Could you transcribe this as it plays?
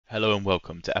Hello and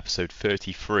welcome to episode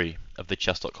 33 of the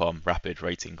chess.com rapid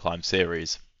rating climb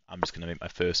series. I'm just going to make my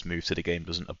first move so the game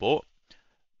doesn't abort.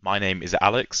 My name is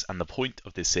Alex and the point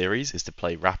of this series is to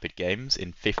play rapid games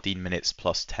in 15 minutes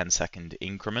plus 10-second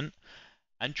increment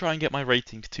and try and get my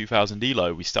rating to 2000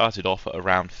 elo. We started off at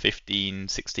around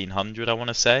 1600 I want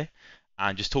to say,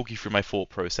 and just talk you through my thought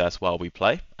process while we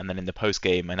play, and then in the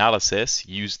post-game analysis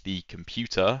use the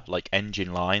computer like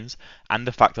engine lines and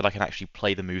the fact that I can actually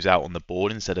play the moves out on the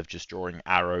board instead of just drawing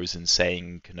arrows and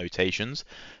saying notations,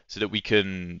 so that we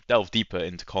can delve deeper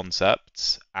into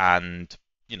concepts and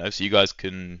so you guys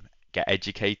can get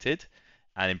educated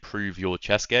and improve your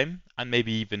chess game and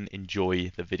maybe even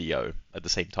enjoy the video at the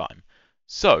same time.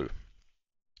 So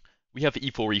we have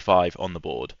e4 e5 on the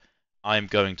board. I'm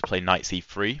going to play knight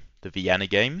c3, the Vienna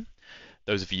game.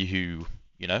 Those of you who,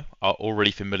 are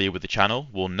already familiar with the channel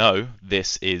will know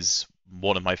this is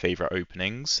one of my favorite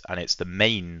openings, and it's the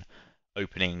main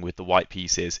opening with the white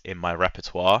pieces in my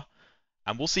repertoire.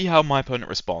 And we'll see how my opponent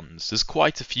responds. There's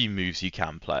quite a few moves you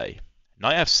can play.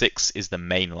 Knight f6 is the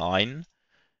main line.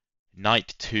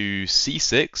 Knight to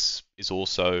c6 is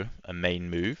also a main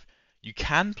move. You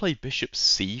can play bishop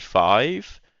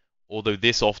c5, although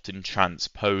this often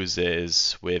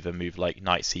transposes with a move like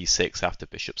knight c6 after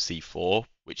bishop c4,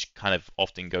 which kind of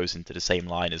often goes into the same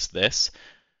line as this.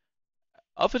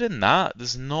 Other than that,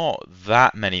 there's not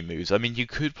that many moves. I mean, you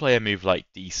could play a move like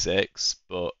d6,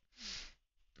 but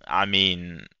I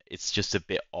mean, it's just a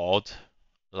bit odd.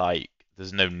 Like,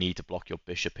 there's no need to block your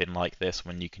bishop in like this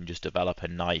when you can just develop a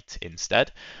knight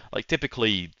instead. Like,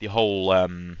 typically, the whole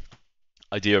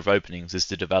idea of openings is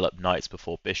to develop knights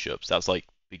before bishops. That's like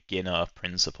beginner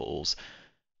principles.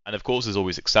 And of course, there's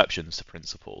always exceptions to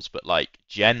principles, but like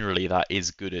generally that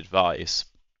is good advice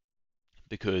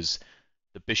because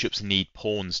the bishops need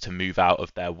pawns to move out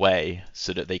of their way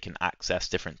so that they can access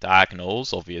different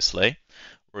diagonals, obviously,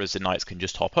 whereas the knights can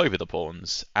just hop over the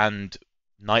pawns. And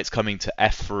knights coming to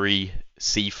f3,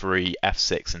 c3,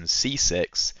 f6, and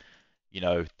c6,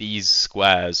 these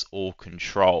squares all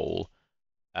control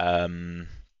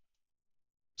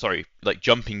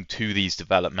jumping to these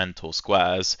developmental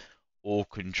squares all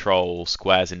control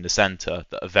squares in the center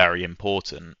that are very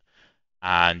important.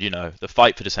 And the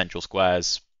fight for the central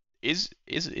squares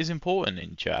is important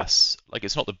in chess. Like,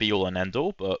 it's not the be all and end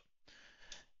all, but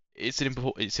it's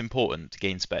important to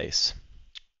gain space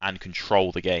and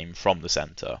control the game from the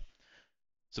center.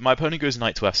 So my opponent goes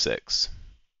knight to f6.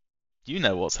 You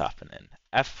know what's happening.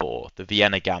 f4, the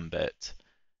Vienna Gambit.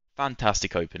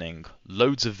 Fantastic opening,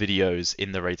 loads of videos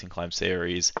in the Rating Climb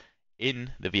series in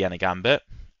the Vienna Gambit,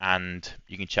 and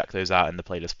you can check those out in the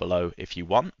playlist below if you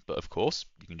want, but of course,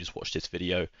 you can just watch this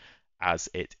video as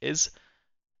it is.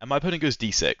 And my opponent goes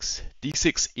d6.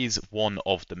 d6 is one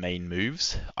of the main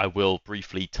moves. I will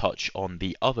briefly touch on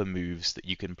the other moves that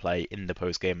you can play in the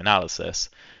post-game analysis.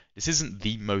 This isn't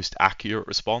the most accurate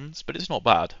response, but it's not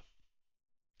bad.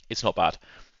 It's not bad.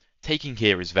 Taking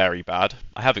here is very bad.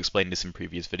 I have explained this in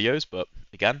previous videos, but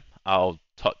again, I'll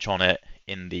touch on it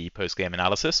in the post-game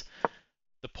analysis.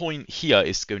 The point here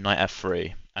is to go knight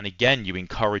f3, and again, you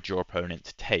encourage your opponent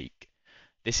to take.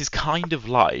 This is kind of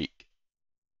like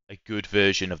a good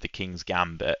version of the King's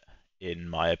Gambit, in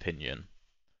my opinion.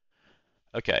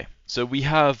 Okay, so we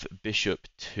have bishop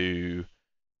to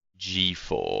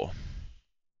g4.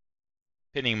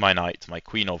 Pinning my knight to my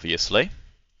queen, obviously.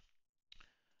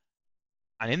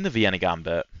 And in the Vienna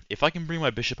Gambit, if I can bring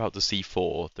my bishop out to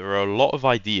c4, there are a lot of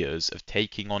ideas of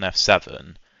taking on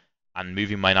f7 and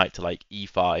moving my knight to like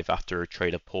e5 after a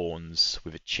trade of pawns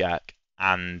with a check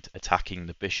and attacking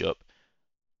the bishop,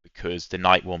 because the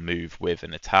knight will move with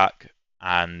an attack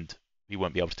and he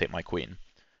won't be able to take my queen.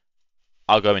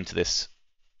 I'll go into this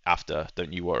after,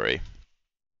 don't you worry.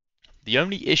 The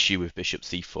only issue with bishop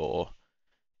c4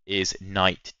 is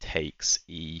knight takes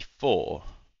e4.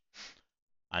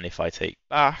 And if I take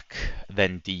back,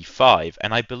 then d5.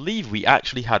 And I believe we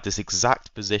actually had this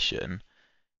exact position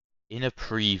in a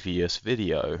previous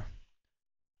video.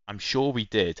 I'm sure we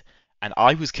did. And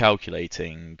I was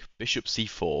calculating bishop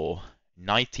c4,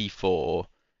 knight e4,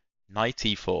 knight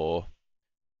e4,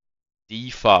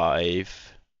 d5,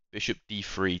 bishop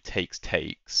d3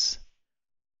 takes.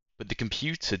 But the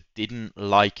computer didn't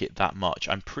like it that much.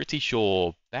 I'm pretty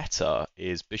sure better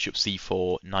is bishop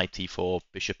c4, knight e4,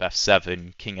 bishop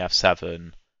f7, king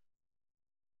f7,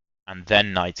 and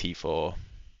then knight e4.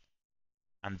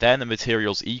 And then the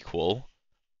material's equal,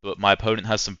 but my opponent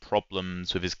has some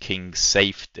problems with his king's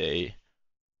safety,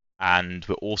 and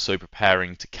we're also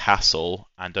preparing to castle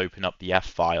and open up the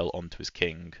f-file onto his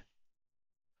king.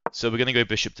 So we're going to go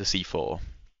bishop to c4.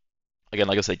 Again,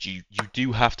 like I said, you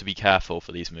do have to be careful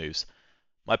for these moves.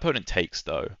 My opponent takes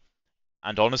though,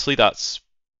 and honestly that's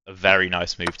a very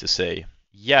nice move to see.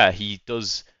 Yeah, he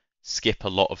does skip a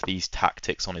lot of these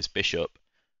tactics on his bishop,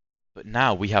 but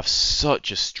now we have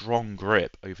such a strong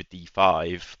grip over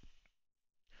d5.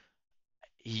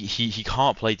 He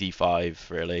can't play d5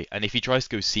 really, and if he tries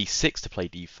to go c6 to play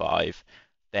d5,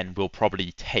 then we'll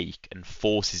probably take and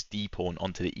force his d pawn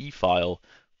onto the e file,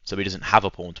 so he doesn't have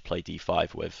a pawn to play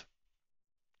d5 with.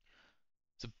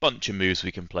 There's a bunch of moves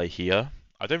we can play here.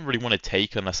 I don't really want to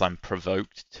take unless I'm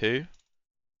provoked to,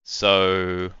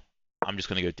 so I'm just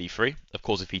going to go d3. Of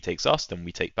course, if he takes us, then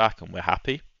we take back and we're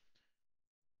happy.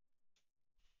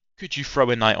 Could you throw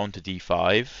a knight onto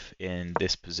d5 in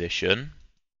this position?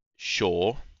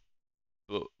 Sure,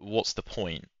 but what's the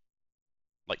point?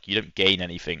 Like, you don't gain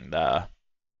anything there.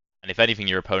 And if anything,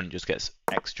 your opponent just gets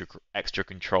extra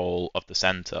control of the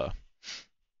center.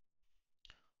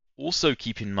 Also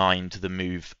keep in mind the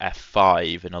move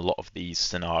f5 in a lot of these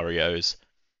scenarios,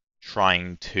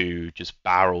 trying to just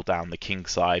barrel down the king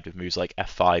side with moves like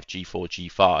f5,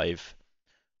 g4, g5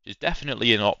 is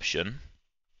definitely an option.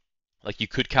 Like, you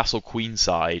could castle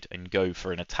queenside and go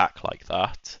for an attack like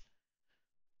that.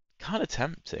 Kind of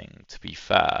tempting, to be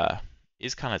fair.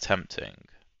 Is kind of tempting.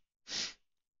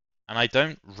 And I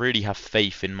don't really have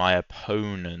faith in my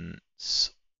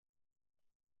opponent's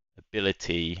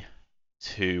ability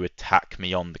to attack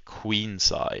me on the queen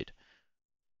side.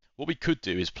 What we could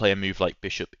do is play a move like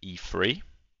bishop e3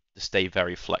 to stay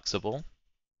very flexible.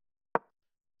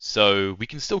 So we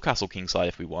can still castle kingside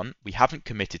if we want. We haven't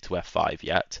committed to f5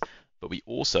 yet, but we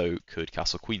also could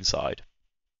castle queenside.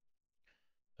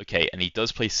 Okay, and he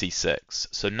does play c6.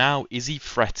 So now, is he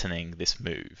threatening this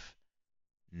move?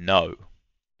 No,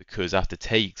 because after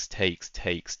takes,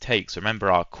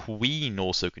 remember our queen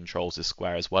also controls this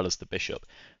square as well as the bishop.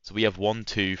 So we have 1,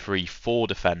 2, 3, 4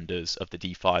 defenders of the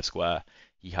d5 square.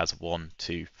 He has 1,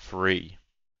 2, 3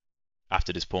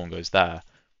 after this pawn goes there.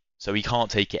 So he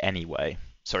can't take it anyway.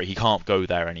 Sorry, he can't go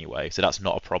there anyway, so that's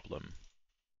not a problem.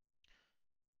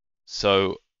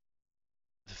 So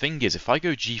the thing is, if I go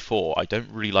g4, I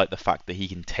don't really like the fact that he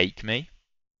can take me.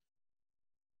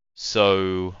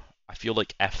 So I feel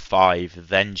like f5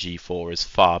 then g4 is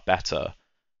far better.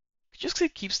 Just because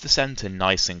it keeps the center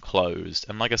nice and closed.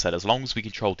 And like I said, as long as we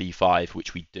control d5,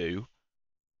 which we do,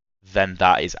 then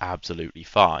that is absolutely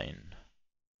fine.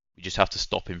 We just have to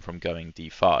stop him from going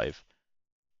d5.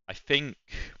 I think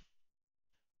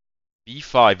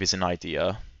b5 is an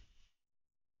idea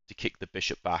to kick the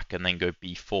bishop back and then go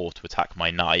b4 to attack my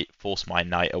knight, force my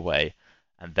knight away,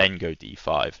 and then go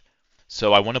d5.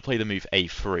 So I want to play the move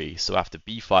a3, so after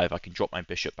b5 I can drop my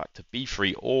bishop back to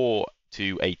b3 or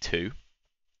to a2,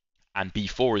 and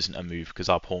b4 isn't a move because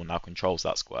our pawn now controls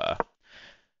that square.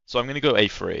 So I'm going to go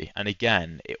a3, and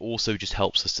again, it also just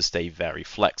helps us to stay very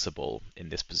flexible in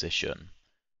this position.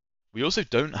 We also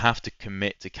don't have to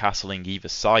commit to castling either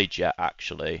side yet,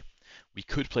 actually. We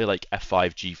could play like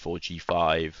f5, g4,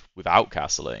 g5 without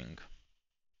castling.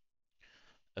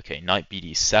 Okay, knight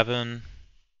bd7.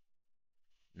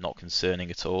 Not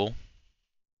concerning at all.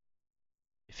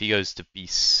 If he goes to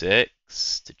b6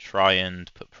 to try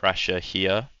and put pressure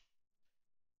here,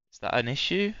 is that an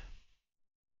issue?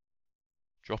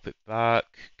 Drop it back,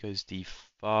 goes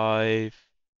d5.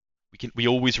 We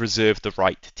always reserve the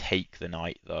right to take the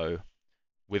knight though,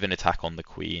 with an attack on the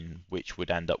queen, which would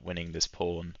end up winning this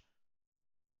pawn.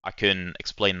 I can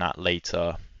explain that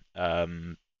later.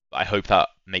 I hope that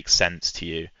makes sense to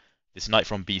you. This knight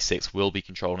from b6 will be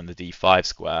controlling the d5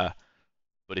 square,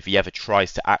 but if he ever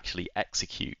tries to actually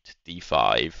execute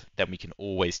d5, then we can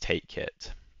always take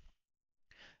it.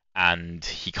 And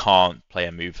he can't play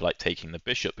a move like taking the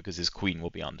bishop because his queen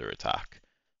will be under attack.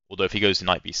 Although if he goes to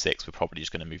knight b6, we're probably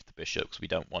just going to move the bishop because we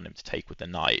don't want him to take with the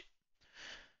knight.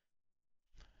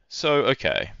 So,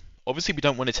 okay. Obviously, we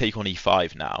don't want to take on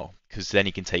e5 now, because then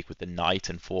he can take with the knight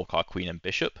and fork our queen and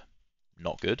bishop.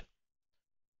 Not good.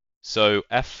 So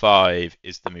f5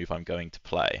 is the move I'm going to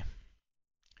play.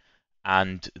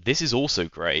 And this is also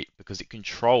great because it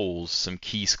controls some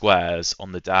key squares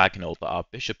on the diagonal that our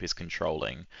bishop is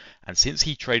controlling. And since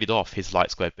he traded off his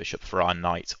light square bishop for our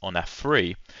knight on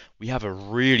f3, we have a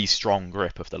really strong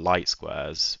grip of the light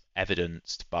squares,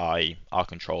 evidenced by our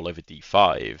control over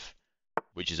d5,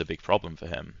 which is a big problem for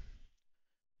him.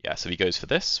 Yeah, so he goes for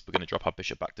this. We're going to drop our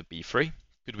bishop back to b3.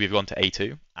 Could we have gone to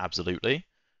a2? Absolutely.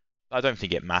 I don't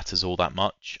think it matters all that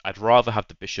much. I'd rather have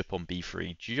the bishop on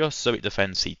b3 just so it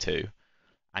defends c2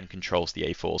 and controls the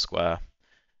a4 square.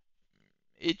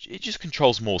 It just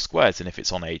controls more squares than if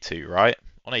it's on a2, right?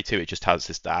 On a2 it just has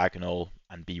this diagonal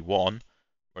and b1,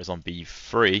 whereas on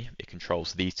b3 it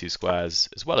controls these two squares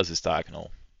as well as this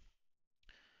diagonal.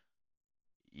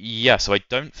 Yeah, so I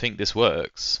don't think this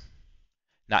works.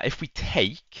 Now, if we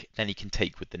take, then he can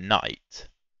take with the knight,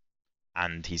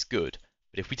 and he's good.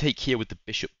 But if we take here with the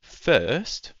bishop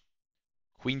first,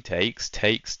 queen takes,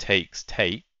 takes,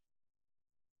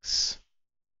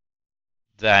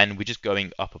 then we're just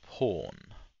going up a pawn.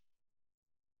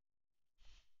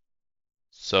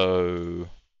 So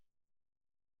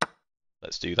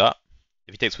let's do that.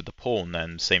 If he takes with the pawn,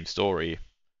 then same story.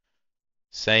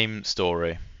 Same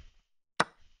story.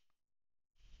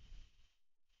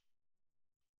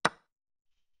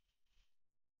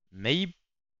 Maybe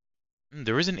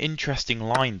there is an interesting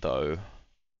line though.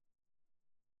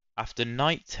 After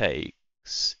knight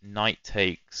takes,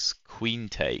 queen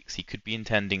takes, he could be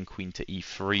intending queen to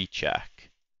e3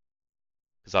 check.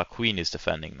 Because our queen is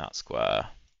defending that square.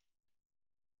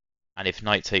 And if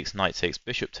knight takes,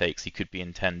 bishop takes, he could be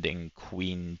intending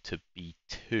queen to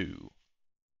b2.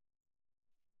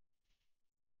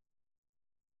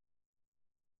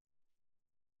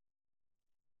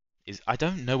 I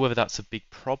don't know whether that's a big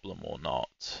problem or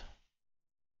not.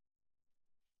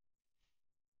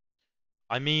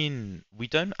 I mean, we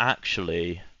don't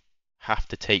actually have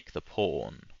to take the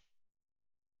pawn.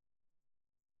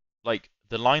 Like,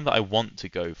 the line that I want to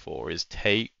go for is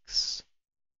takes,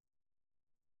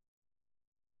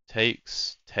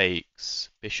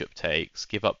 bishop takes,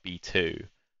 give up b2, and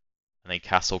then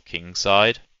castle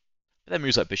kingside. But then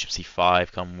moves like bishop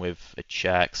c5 come with a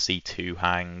check, c2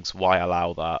 hangs. Why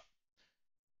allow that?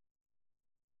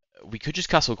 We could just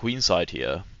castle queenside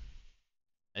here.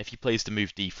 And if he plays the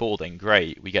move d4, then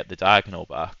great, we get the diagonal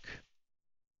back.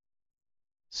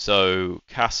 So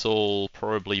castle,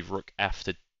 probably rook f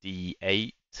to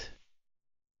d8.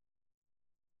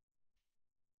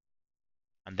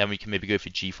 And then we can maybe go for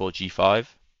g4, g5.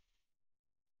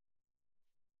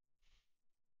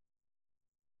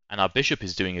 And our bishop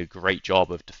is doing a great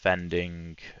job of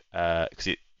defending,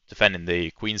 defending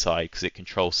the queen side because it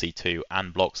controls c2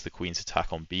 and blocks the queen's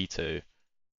attack on b2.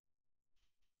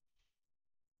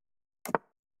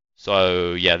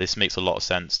 So yeah, this makes a lot of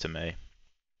sense to me.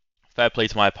 Fair play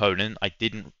to my opponent. I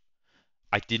didn't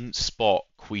spot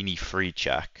queen e3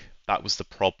 check. That was the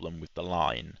problem with the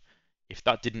line. If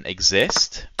that didn't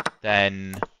exist,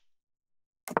 then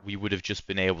we would have just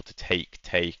been able to take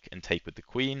with the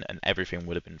queen, and everything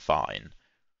would have been fine.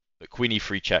 But queen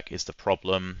e3 check is the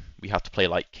problem. We have to play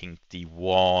like king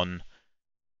d1.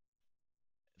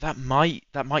 That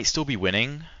might still be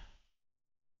winning.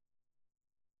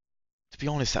 To be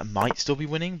honest, that might still be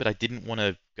winning, but I didn't want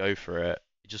to go for it.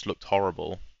 It just looked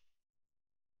horrible.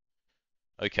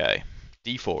 Okay,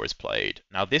 d4 is played.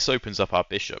 Now this opens up our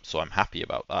bishop, so I'm happy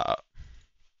about that.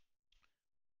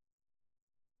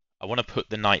 I want to put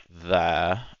the knight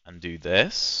there and do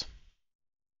this.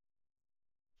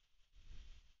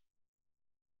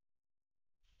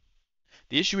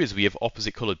 The issue is we have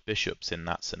opposite coloured bishops in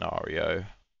that scenario.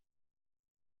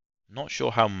 Not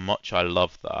sure how much I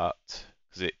love that,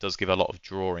 because it does give a lot of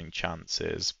drawing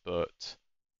chances, but...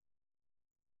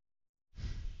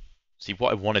 See,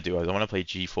 what I want to do is I want to play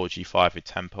g4, g5 with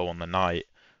tempo on the knight,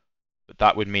 but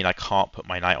that would mean I can't put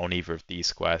my knight on either of these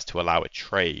squares to allow a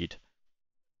trade.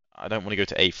 I don't want to go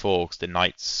to a4 because the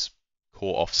knight's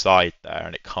caught offside there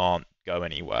and it can't go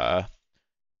anywhere.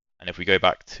 And if we go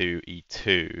back to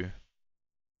e2,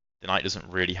 the knight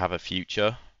doesn't really have a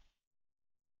future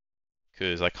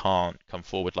because I can't come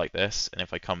forward like this. And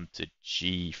if I come to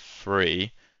g3,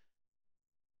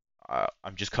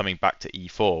 I'm just coming back to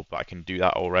e4, but I can do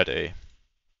that already.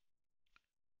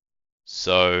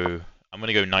 So I'm going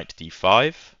to go knight to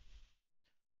d5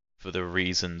 for the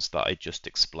reasons that I just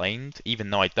explained, even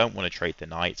though I don't want to trade the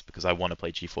knights because I want to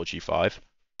play g4, g5.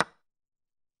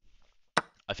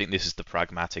 I think this is the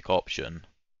pragmatic option.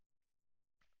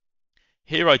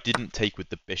 Here I didn't take with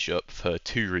the bishop for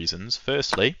two reasons.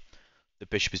 Firstly, the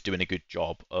bishop is doing a good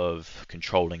job of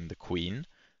controlling the queen.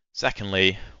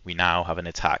 Secondly, we now have an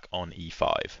attack on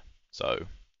e5. So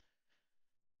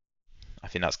I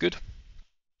think that's good.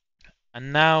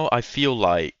 And now I feel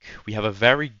like we have a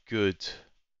very good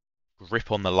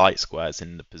grip on the light squares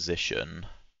in the position.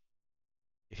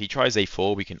 If he tries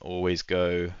a4, we can always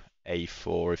go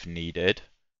a4 if needed,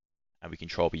 and we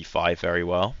control b5 very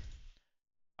well.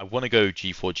 I want to go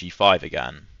g4, g5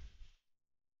 again,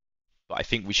 but I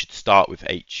think we should start with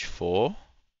h4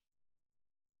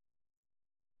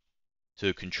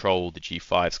 to control the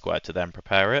g5 square to then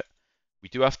prepare it. We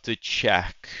do have to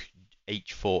check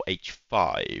h4,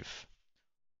 h5,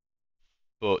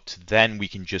 but then we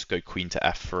can just go queen to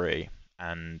f3,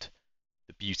 and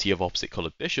the beauty of opposite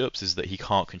coloured bishops is that he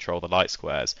can't control the light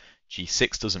squares.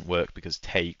 g6 doesn't work because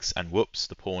takes, and whoops,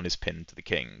 the pawn is pinned to the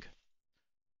king.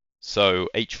 So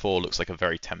h4 looks like a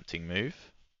very tempting move.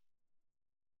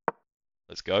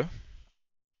 Let's go.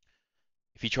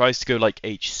 If he tries to go like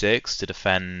h6 to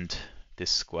defend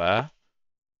this square,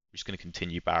 we're just going to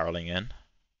continue barreling in.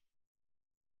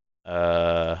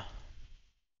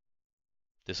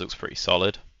 This looks pretty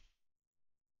solid.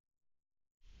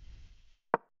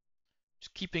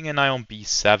 Just keeping an eye on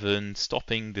b7,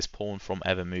 stopping this pawn from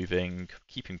ever moving,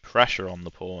 keeping pressure on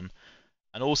the pawn.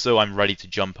 And also I'm ready to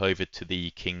jump over to the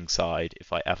king side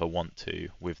if I ever want to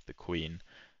with the queen.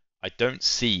 I don't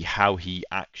see how he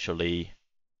actually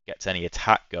gets any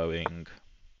attack going.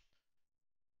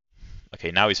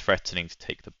 Okay, now he's threatening to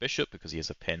take the bishop because he has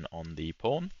a pin on the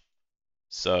pawn.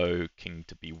 So king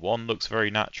to b1 looks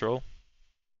very natural.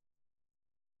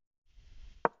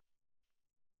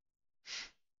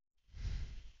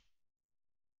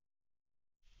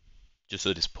 Just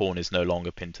so this pawn is no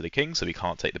longer pinned to the king, so he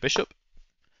can't take the bishop.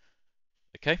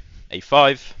 Okay,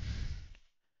 a5.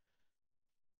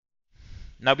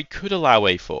 Now we could allow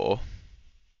a4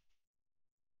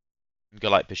 and go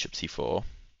like bishop c4,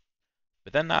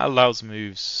 but then that allows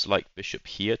moves like bishop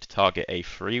here to target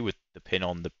a3 with the pin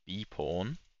on the b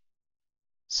pawn.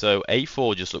 So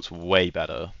a4 just looks way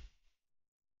better.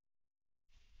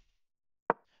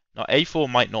 Now a4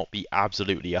 might not be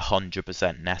absolutely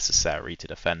 100% necessary to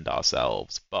defend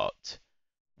ourselves, but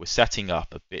we're setting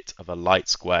up a bit of a light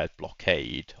squared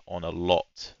blockade on a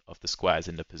lot of the squares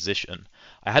in the position.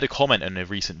 I had a comment in a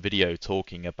recent video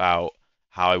talking about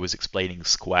how I was explaining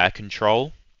square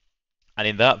control, and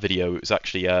in that video it was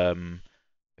actually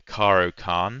Karo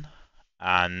Khan,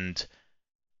 and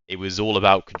it was all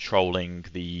about controlling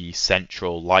the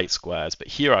central light squares, but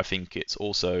here I think it's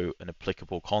also an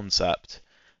applicable concept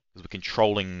because we're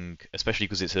controlling, especially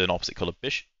because it's an opposite coloured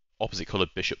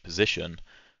bishop position,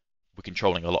 we're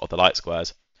controlling a lot of the light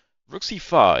squares. Rook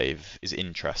c5 is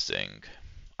interesting.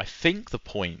 I think the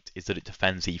point is that it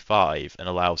defends e5 and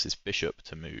allows his bishop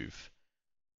to move,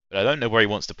 but I don't know where he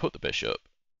wants to put the bishop.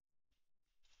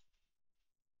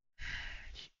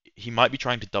 He might be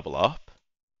trying to double up,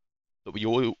 but we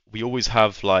always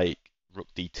have like rook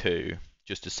d2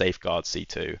 just to safeguard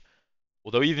c2.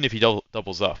 Although even if he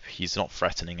doubles up, he's not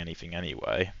threatening anything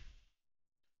anyway.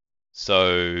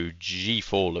 So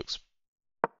g4 looks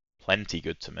plenty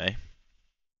good to me.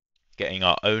 Getting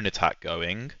our own attack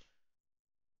going.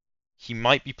 He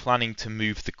might be planning to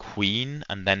move the queen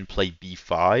and then play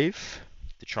b5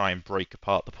 to try and break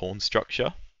apart the pawn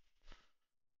structure.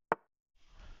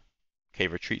 Okay,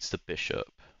 retreats the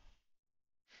bishop.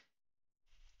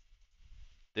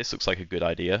 This looks like a good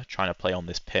idea, trying to play on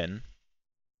this pin.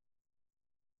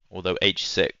 Although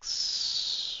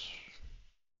h6...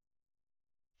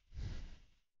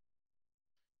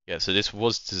 Yeah, so this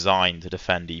was designed to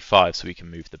defend e5 so we can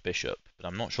move the bishop, but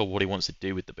I'm not sure what he wants to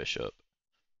do with the bishop.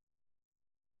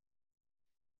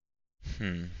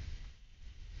 I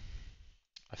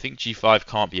think g5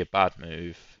 can't be a bad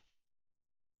move.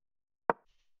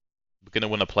 We're going to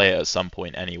want to play it at some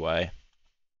point anyway.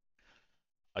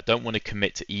 I don't want to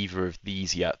commit to either of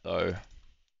these yet though.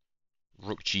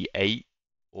 Rook g8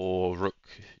 or rook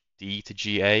d to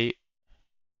g8.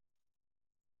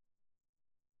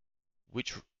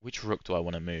 Which rook do I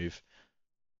want to move?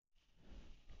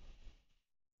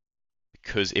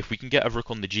 Because if we can get a rook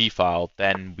on the g file,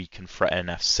 then we can threaten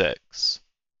f6.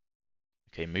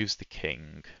 Okay, moves the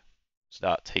king. So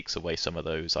that takes away some of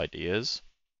those ideas.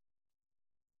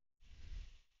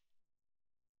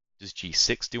 Does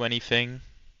g6 do anything?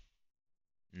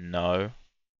 No.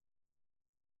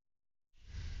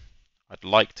 I'd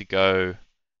like to go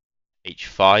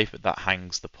h5, but that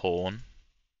hangs the pawn.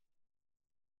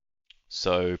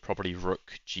 So probably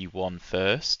rook g1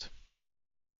 first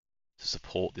to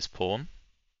support this pawn.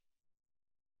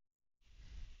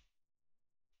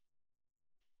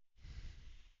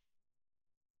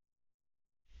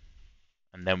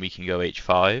 And then we can go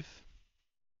h5.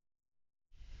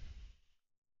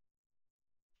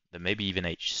 Then maybe even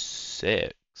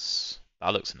h6.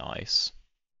 That looks nice.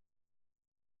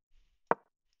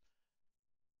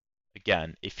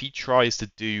 Again, if he tries to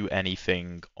do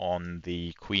anything on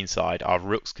the queen side, our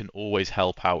rooks can always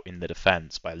help out in the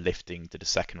defense by lifting to the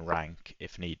second rank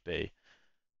if need be.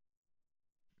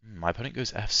 My opponent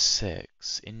goes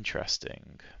f6.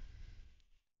 Interesting.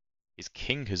 His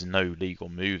king has no legal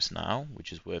moves now,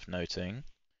 which is worth noting.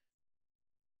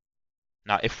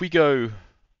 Now, if we go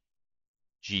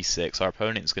g6, our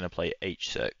opponent's going to play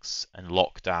h6 and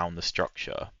lock down the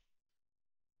structure.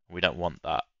 We don't want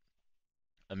that.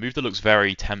 A move that looks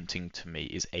very tempting to me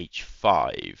is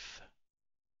h5.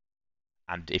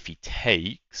 And if he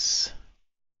takes...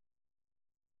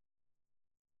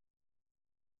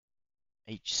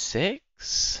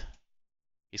 h6?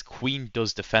 His queen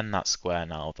does defend that square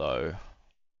now, though.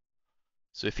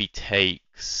 So if he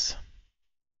takes...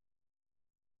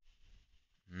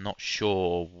 I'm not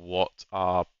sure what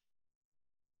our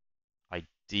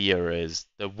idea is.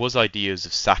 There was ideas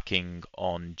of sacking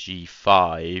on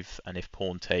g5, and if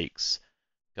pawn takes,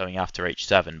 going after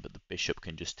h7, but the bishop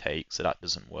can just take, so that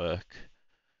doesn't work.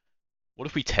 What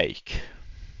if we take?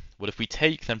 Well, if we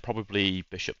take, then probably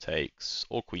bishop takes,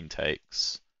 or queen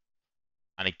takes.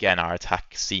 And again, our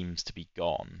attack seems to be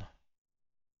gone.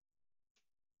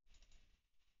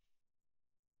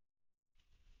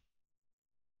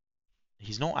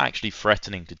 He's not actually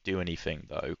threatening to do anything,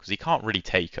 though, because he can't really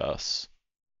take us.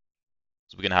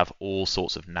 So we're going to have all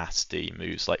sorts of nasty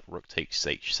moves like rook takes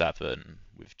h7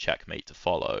 with checkmate to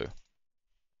follow.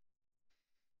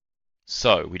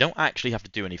 So we don't actually have to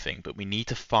do anything, but we need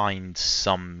to find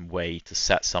some way to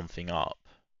set something up.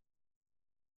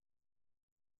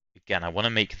 Again, I want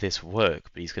to make this work,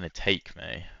 but he's going to take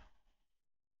me.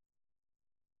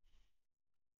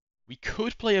 We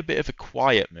could play a bit of a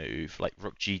quiet move, like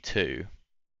rook g2.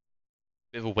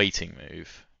 Bit of a waiting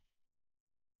move.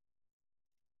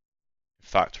 In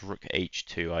fact, rook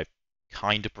h2 I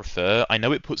kind of prefer. I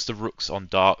know it puts the rooks on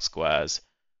dark squares,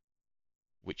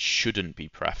 which shouldn't be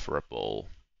preferable.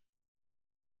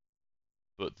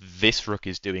 But this rook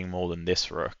is doing more than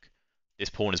this rook. This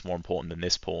pawn is more important than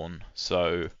this pawn,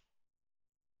 so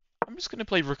I'm just going to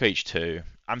play rook h2.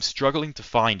 I'm struggling to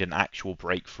find an actual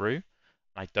breakthrough.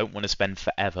 I don't want to spend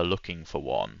forever looking for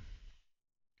one.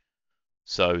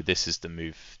 So this is the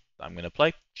move I'm going to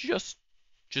play, just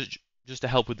to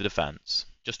help with the defense,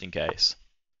 just in case.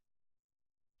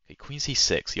 Okay, queen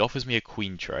c6. He offers me a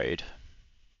queen trade.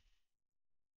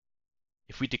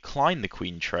 If we decline the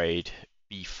queen trade,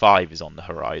 b5 is on the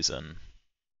horizon.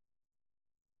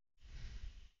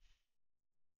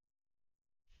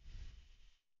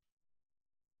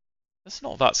 That's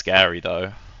not that scary,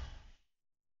 though.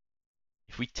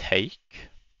 If we take...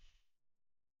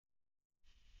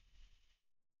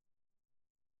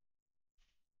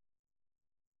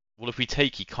 Well, if we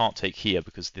take, he can't take here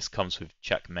because this comes with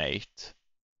checkmate.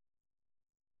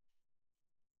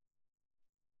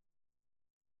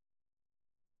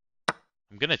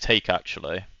 I'm going to take,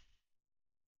 actually.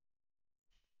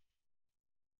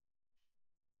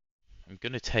 I'm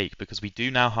going to take because we do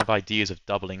now have ideas of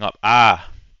doubling up. Ah!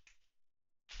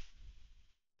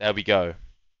 There we go.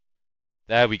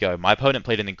 There we go. My opponent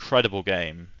played an incredible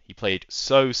game. He played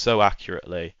so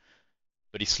accurately,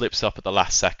 but he slips up at the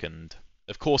last second.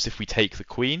 Of course, if we take the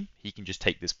queen, he can just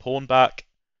take this pawn back.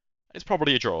 It's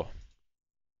probably a draw.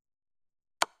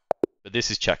 But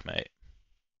this is checkmate.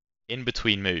 In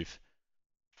between move.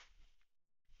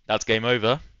 That's game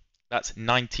over. That's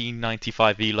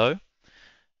 1995 elo.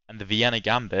 And the Vienna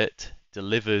Gambit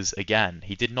delivers again.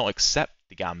 He did not accept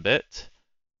the Gambit.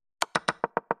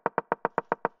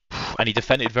 And he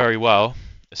defended very well,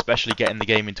 especially getting the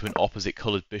game into an opposite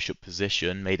coloured bishop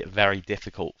position made it very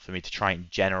difficult for me to try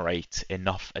and generate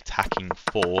enough attacking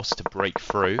force to break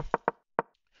through.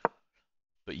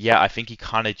 But yeah, I think he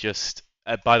kind of just...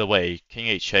 by the way, king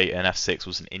h8 and f6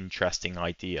 was an interesting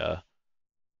idea.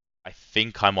 I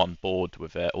think I'm on board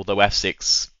with it, although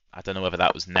f6, I don't know whether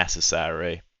that was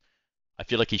necessary. I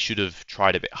feel like he should have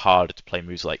tried a bit harder to play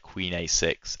moves like queen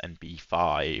a6 and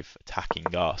b5,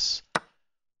 attacking us.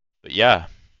 But yeah,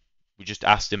 we just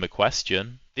asked him a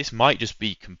question. This might just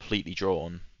be completely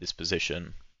drawn, this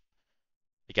position.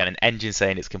 Again, an engine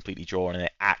saying it's completely drawn and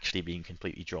it actually being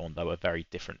completely drawn, though, are very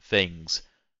different things.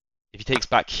 If he takes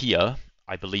back here,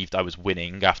 I believed I was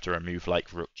winning after a move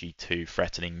like rook g2,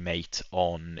 threatening mate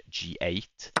on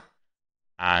g8.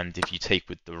 And if you take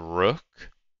with the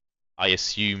rook, I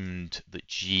assumed that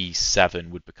g7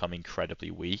 would become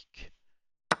incredibly weak.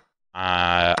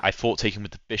 I thought taking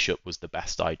with the bishop was the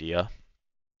best idea.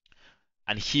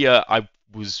 And here I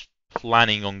was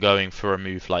planning on going for a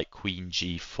move like queen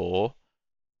g4,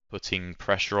 putting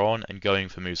pressure on, and going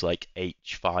for moves like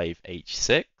h5,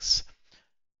 h6.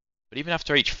 But even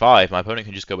after h5, my opponent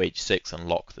can just go h6 and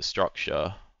lock the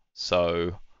structure.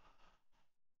 So,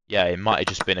 yeah, it might have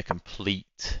just been a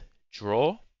complete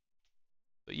draw.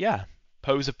 But yeah,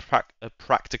 pose a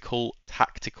practical,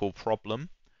 tactical problem.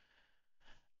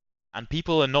 And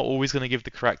people are not always going to give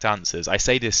the correct answers. I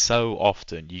say this so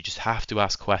often, you just have to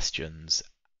ask questions.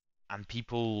 And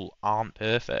people aren't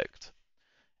perfect.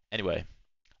 Anyway,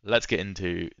 let's get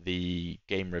into the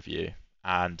game review.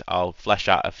 And I'll flesh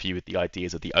out a few of the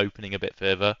ideas of the opening a bit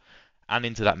further. And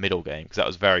into that middle game, because that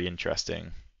was very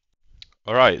interesting.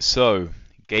 Alright, so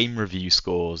game review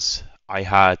scores. I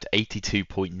had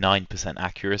 82.9%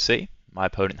 accuracy, my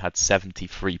opponent had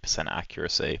 73%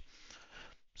 accuracy.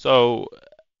 So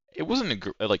it wasn't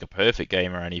like a perfect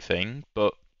game or anything,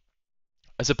 but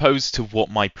as opposed to what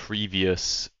my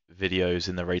previous videos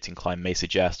in the rating climb may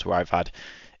suggest, where I've had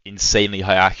insanely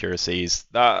high accuracies,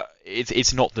 that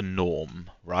it's not the norm,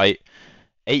 right?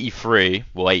 83,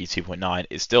 well 82.9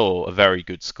 is still a very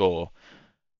good score.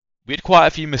 We had quite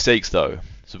a few mistakes though,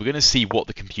 so we're going to see what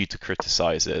the computer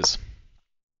criticizes.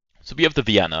 So we have the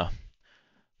Vienna.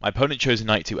 My opponent chose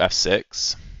knight to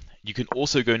f6. You can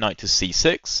also go knight to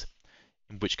c6,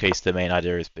 in which case the main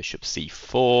idea is bishop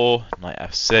c4, knight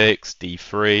f6,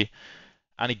 d3.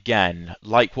 And again,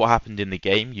 like what happened in the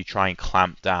game, you try and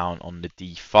clamp down on the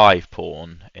d5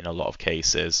 pawn in a lot of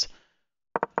cases.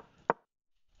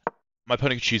 My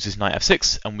opponent chooses knight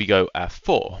f6, and we go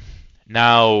f4.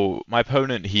 Now, my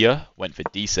opponent here went for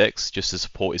d6 just to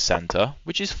support his center,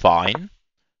 which is fine.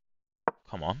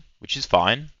 Come on, which is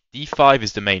fine. d5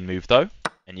 is the main move though,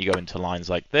 and you go into lines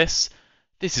like this.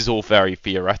 This is all very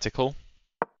theoretical.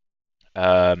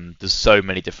 There's so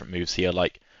many different moves here,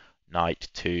 like knight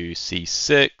to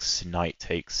c6, knight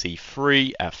takes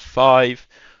c3, f5.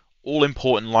 All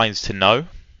important lines to know.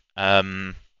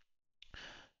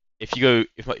 If your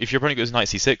opponent goes knight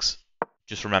c6,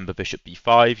 just remember bishop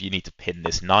b5. You need to pin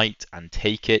this knight and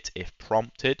take it if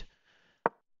prompted.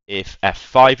 If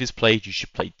f5 is played, you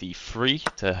should play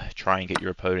d3 to try and get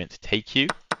your opponent to take you.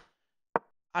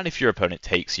 And if your opponent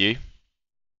takes you,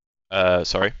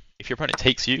 if your opponent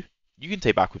takes you, you can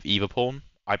take back with either pawn.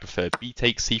 I prefer b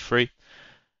takes c3.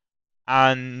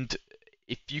 And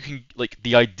if you can, like,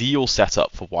 the ideal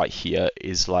setup for white here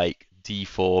is like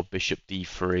d4, bishop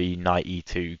d3, knight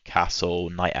e2, castle,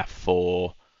 knight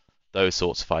f4, those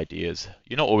sorts of ideas.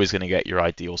 You're not always going to get your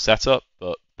ideal setup,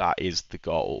 but that is the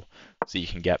goal. So you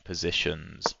can get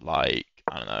positions like,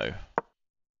 I don't know,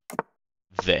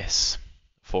 this,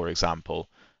 for example.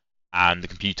 And the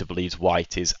computer believes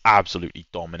white is absolutely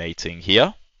dominating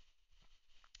here,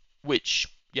 which,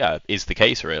 yeah, is the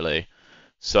case really.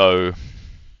 So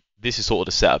this is sort of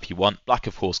the setup you want. Black,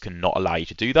 of course, cannot allow you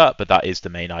to do that, but that is the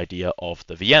main idea of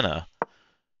the Vienna.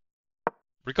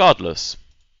 Regardless,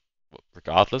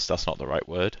 that's not the right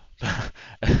word.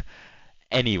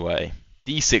 Anyway,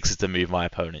 d6 is the move my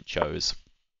opponent chose.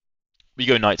 We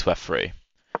go knight to f3.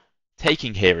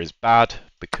 Taking here is bad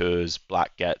because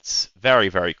black gets very,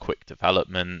 very quick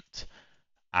development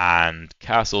and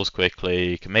castles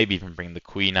quickly, can maybe even bring the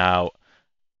queen out.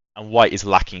 And white is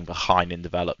lacking behind in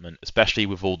development, especially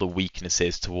with all the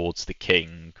weaknesses towards the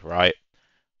king, right?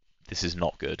 This is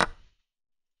not good.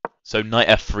 So knight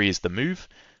f3 is the move.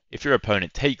 If your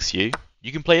opponent takes you,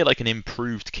 you can play it like an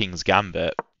improved king's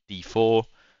gambit. d4,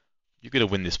 you're going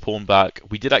to win this pawn back.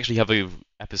 We did actually have an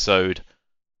episode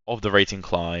of the rating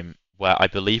climb where I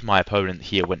believe my opponent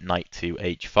here went knight to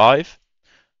h5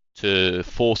 to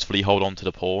forcefully hold on to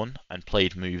the pawn and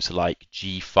played moves like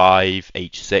g5,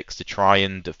 h6 to try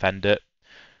and defend it.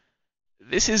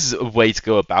 This is a way to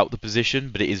go about the position,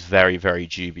 but it is very, very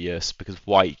dubious because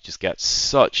white just gets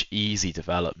such easy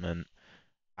development.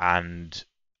 And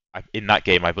in that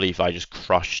game, I believe I just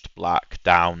crushed black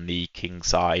down the king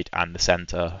side and the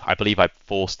center. I believe I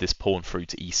forced this pawn through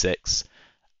to e6,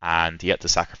 and he had to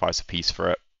sacrifice a piece for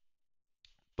it.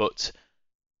 But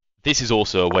this is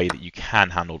also a way that you can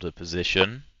handle the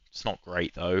position. It's not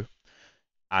great though.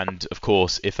 And of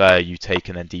course, if you take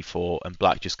and then d4 and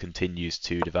black just continues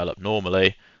to develop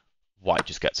normally, white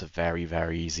just gets a very,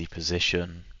 very easy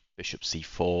position. Bishop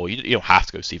c4. You don't have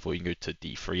to go c4. You can go to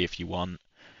d3 if you want.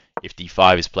 If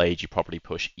d5 is played, you probably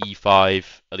push e5.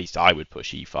 At least I would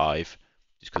push e5,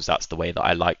 just because that's the way that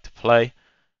I like to play.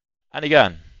 And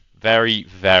again, very,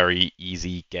 very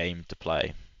easy game to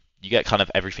play. You get kind of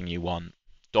everything you want.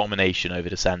 Domination over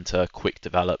the center, quick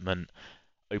development,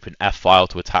 open f-file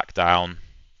to attack down.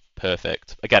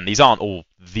 Perfect. Again, these aren't all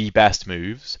the best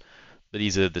moves, but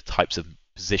these are the types of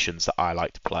positions that I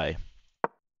like to play.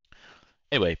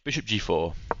 Anyway, bishop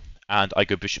g4, and I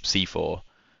go bishop c4.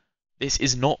 This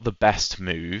is not the best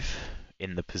move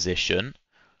in the position.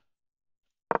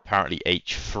 Apparently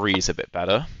h3 is a bit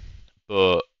better,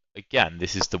 but again,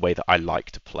 this is the way that I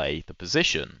like to play the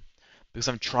position, because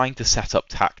I'm trying to set up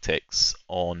tactics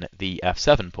on the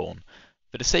f7 pawn.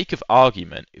 For the sake of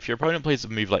argument, if your opponent plays a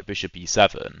move like bishop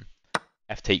e7,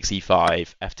 f takes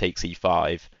e5, f takes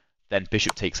e5, then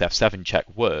bishop takes f7 check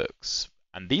works.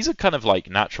 And these are kind of like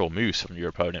natural moves from your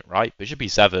opponent, right? Bishop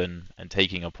e7 and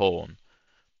taking a pawn,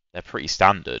 they're pretty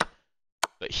standard.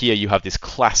 But here you have this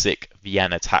classic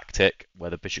Vienna tactic where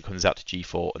the bishop comes out to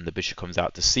g4 and the bishop comes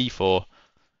out to c4.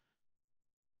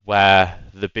 where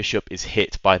the bishop is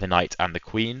hit by the knight and the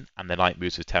queen, and the knight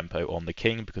moves with tempo on the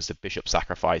king because the bishop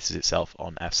sacrifices itself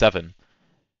on f7.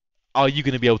 Are you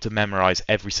going to be able to memorize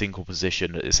every single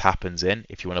position that this happens in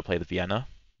if you want to play the Vienna?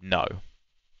 No.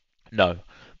 No.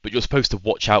 But you're supposed to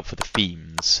watch out for the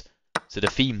themes. So the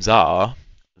themes are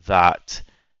that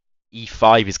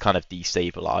e5 is kind of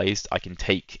destabilized. I can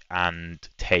take, and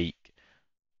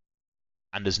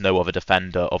there's no other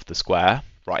defender of the square.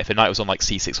 Right, if a knight was on like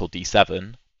c6 or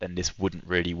d7, then this wouldn't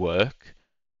really work.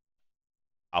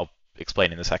 I'll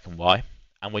explain in a second why.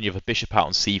 And when you have a bishop out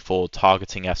on c4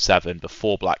 targeting f7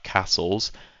 before black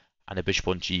castles, and a bishop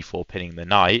on g4 pinning the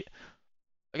knight,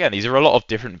 again, these are a lot of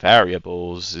different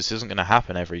variables. This isn't going to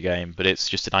happen every game, but it's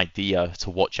just an idea to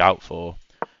watch out for.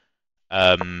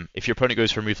 If your opponent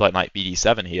goes for a move like knight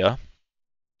bd7 here,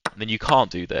 then you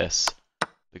can't do this,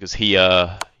 because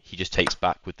here he just takes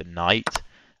back with the knight,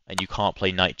 and you can't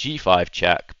play knight g5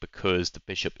 check because the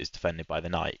bishop is defended by the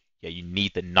knight. Yeah, you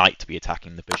need the knight to be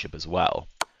attacking the bishop as well.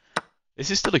 This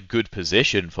is still a good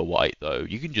position for white, though.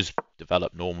 You can just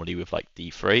develop normally with like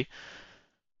d3.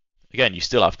 Again, you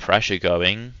still have pressure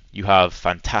going. You have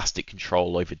fantastic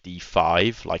control over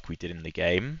d5, like we did in the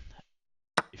game.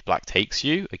 If black takes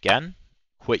you, again,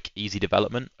 quick, easy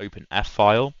development, open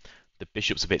f-file. The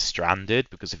bishop's a bit stranded,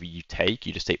 because if you take,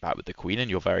 you just take back with the queen and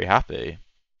you're very happy.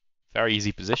 Very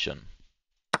easy position.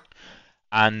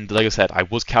 And like I said, I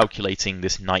was calculating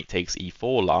this knight takes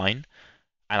e4 line,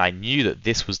 and I knew that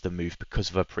this was the move because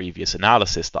of a previous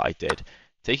analysis that I did.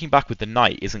 Taking back with the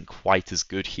knight isn't quite as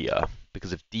good here,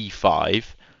 because of d5.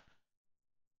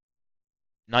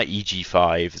 Knight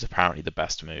eg5 is apparently the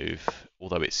best move,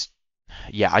 although it's...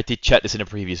 Yeah, I did check this in a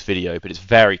previous video, but it's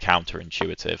very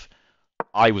counterintuitive.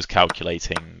 I was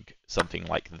calculating something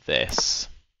like this,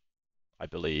 I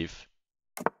believe.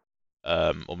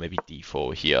 Or maybe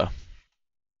d4 here.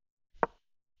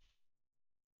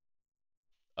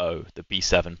 Oh, the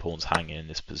b7 pawn's hanging in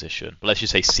this position. But let's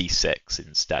just say c6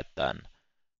 instead then.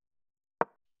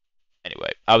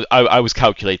 Anyway, I was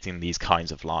calculating these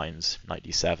kinds of lines. Knight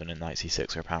d7 and knight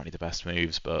c6 are apparently the best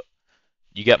moves, but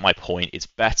you get my point. It's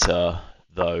better,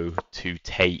 though, to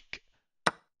take,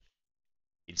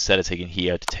 instead of taking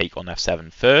here, to take on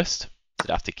f7 first.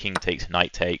 So after king takes,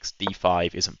 knight takes,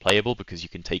 d5 isn't playable because you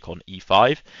can take on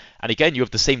e5. And again, you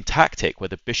have the same tactic where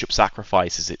the bishop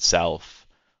sacrifices itself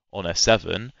on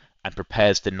f7 and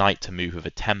prepares the knight to move with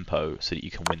a tempo so that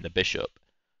you can win the bishop.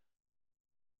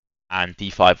 And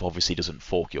d5 obviously doesn't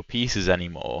fork your pieces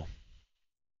anymore.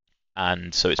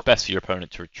 And so it's best for your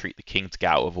opponent to retreat the king to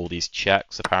get out of all these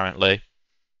checks, apparently.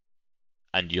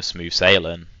 And you're smooth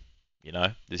sailing. You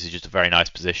know, this is just a very nice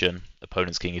position.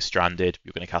 Opponent's king is stranded.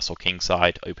 You're going to castle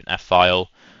kingside, open f-file.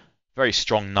 Very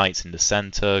strong knights in the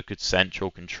center, good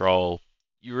central control.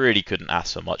 You really couldn't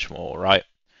ask for much more, right?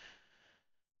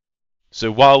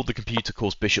 So while the computer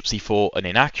calls bishop c4 an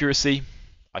inaccuracy,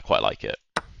 I quite like it.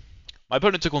 My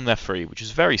opponent took on f3, which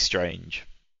is very strange.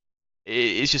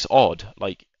 It's just odd.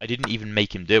 Like, I didn't even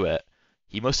make him do it.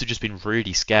 He must have just been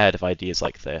really scared of ideas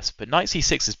like this. But knight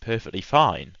c6 is perfectly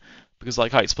fine. Because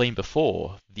like I explained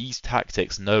before, these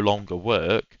tactics no longer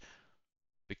work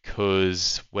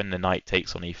because when the knight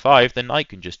takes on e5, the knight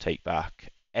can just take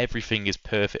back. Everything is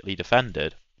perfectly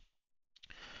defended.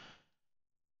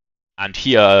 And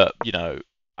here, you know,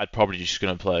 I'd probably just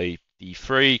going to play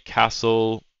d3,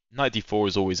 castle. Knight d4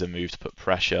 is always a move to put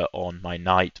pressure on my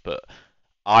knight, but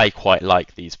I quite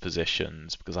like these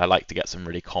positions because I like to get some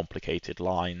really complicated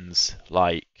lines,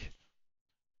 like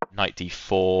knight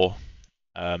d4.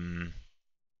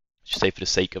 Just say for the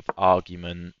sake of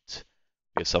argument,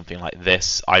 with something like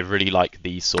this. I really like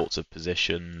these sorts of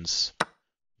positions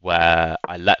where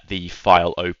I let the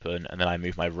file open and then I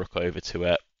move my rook over to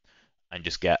it and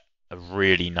just get a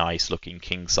really nice looking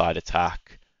kingside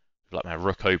attack. Let my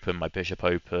rook open, my bishop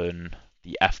open,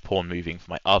 the f pawn moving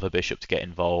for my other bishop to get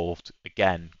involved.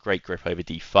 Again, great grip over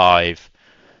d5.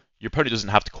 Your opponent doesn't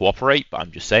have to cooperate, but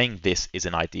I'm just saying this is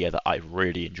an idea that I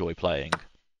really enjoy playing.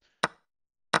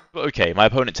 But okay, my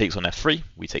opponent takes on f3,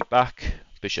 we take back,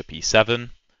 bishop e7.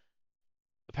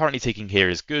 Apparently taking here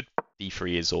is good,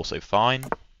 d3 is also fine.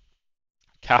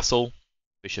 Castle,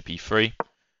 bishop e3,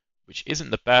 which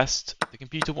isn't the best. The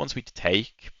computer wants me to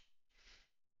take,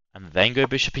 and then go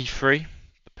bishop e3.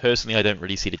 But personally, I don't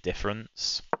really see the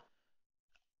difference.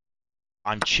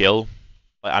 I'm chill.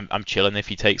 I'm chilling if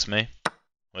he takes me. I'm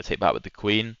going to take back with the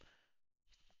queen. I'm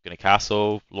going to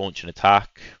castle, launch an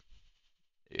attack.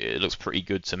 It looks pretty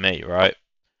good to me, right?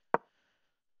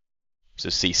 So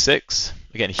c6.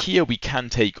 Again, here we can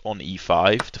take on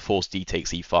e5 to force d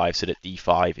takes e5 so that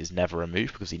d5 is never a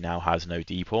move because he now has no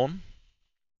d pawn.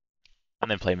 and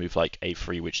then play a move like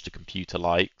a3, which the computer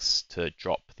likes, to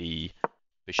drop the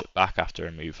bishop back after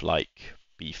a move like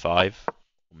b5,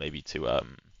 or maybe to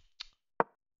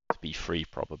b3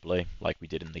 probably, like we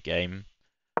did in the game.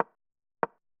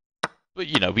 But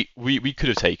you know, we could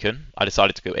have taken. I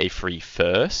decided to go a3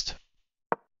 first.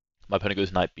 My opponent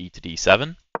goes knight b to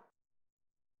d7.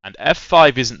 And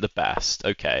f5 isn't the best.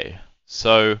 Okay,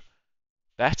 so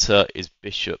better is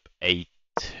bishop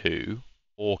a2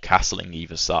 or castling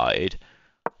either side.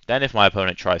 Then if my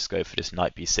opponent tries to go for this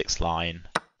knight b6 line,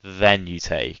 then you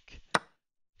take.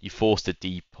 You force the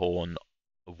d pawn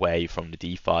away from the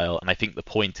d file, and I think the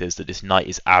point is that this knight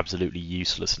is absolutely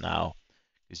useless now,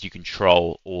 because you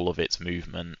control all of its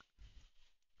movement,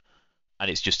 and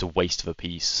it's just a waste of a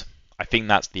piece. I think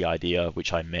that's the idea,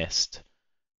 which I missed.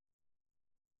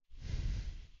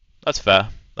 That's fair.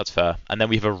 That's fair. And then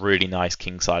we have a really nice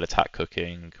kingside attack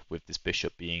cooking, with this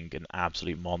bishop being an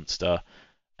absolute monster,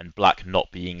 and black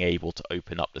not being able to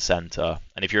open up the center.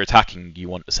 And if you're attacking, you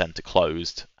want the center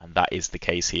closed, and that is the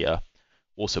case here.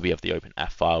 Also, we have the open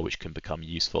f file, which can become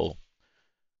useful.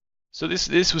 So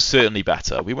this was certainly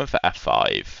better. We went for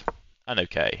f5, and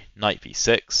okay, knight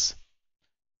b6.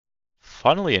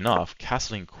 Funnily enough,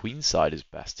 castling queenside is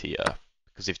best here,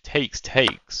 because if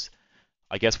takes,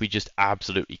 I guess we just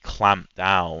absolutely clamp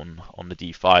down on the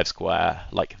d5 square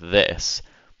like this.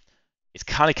 It's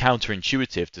kind of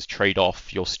counterintuitive to trade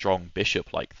off your strong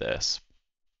bishop like this.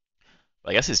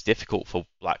 But I guess it's difficult for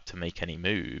black to make any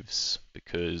moves,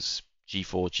 because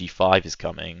g4, g5 is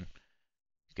coming.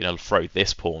 You're going to throw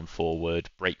this pawn forward,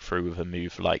 break through with a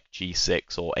move like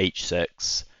g6 or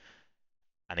h6.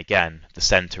 And again, the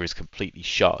center is completely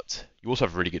shut. You also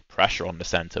have really good pressure on the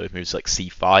center with moves like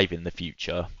c5 in the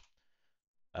future,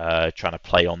 trying to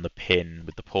play on the pin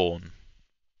with the pawn.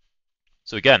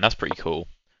 So again, that's pretty cool.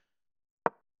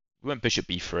 We went bishop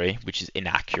b3, which is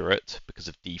inaccurate because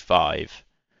of d5.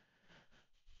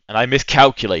 And I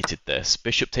miscalculated this.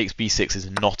 Bishop takes b6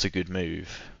 is not a good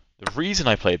move. The reason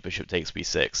I played bishop takes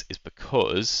b6 is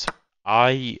because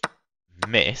I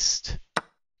missed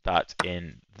that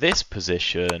in this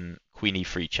position, queen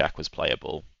e3 check was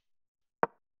playable.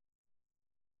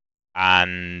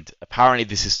 And apparently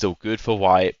this is still good for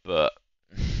white, but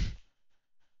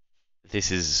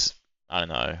this is, I don't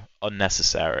know,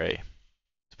 unnecessary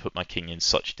to put my king in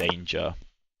such danger.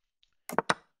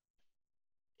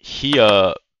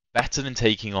 Here, better than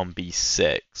taking on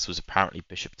b6 was apparently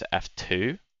bishop to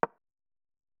f2.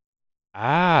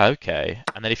 Ah, okay.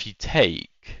 And then if you take,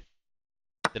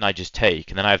 then I just take,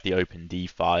 and then I have the open d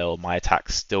file, my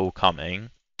attack's still coming.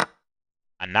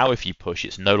 And now if you push,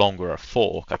 it's no longer a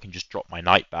fork, I can just drop my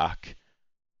knight back.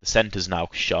 The center's now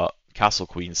shut, castle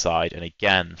queenside, and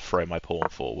again throw my pawn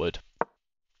forward.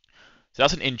 So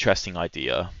that's an interesting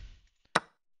idea.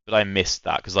 But I missed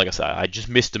that, because like I said, I just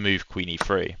missed the move queen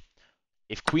e3.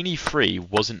 If queen e3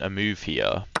 wasn't a move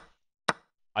here,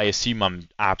 I assume I'm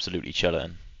absolutely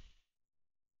chilling.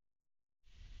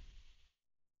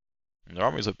 And there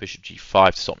are moves like bishop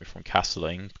g5 to stop me from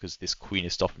castling, because this queen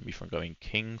is stopping me from going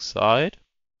kingside.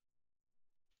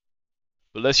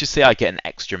 But let's just say I get an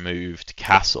extra move to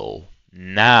castle.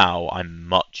 Now I'm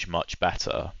much, much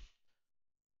better.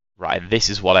 Right, and this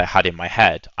is what I had in my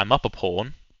head. I'm up a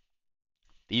pawn.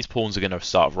 These pawns are going to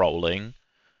start rolling.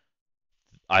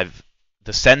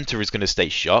 The center is going to stay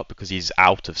shut because he's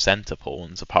out of center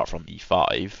pawns, apart from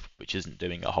e5, which isn't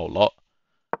doing a whole lot.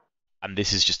 And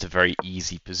this is just a very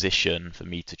easy position for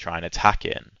me to try and attack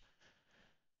in.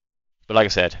 But like I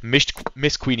said, missed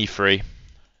queen e3,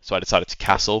 so I decided to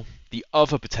castle. The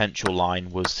other potential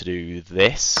line was to do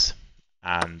this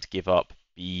and give up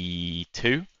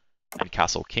b2 and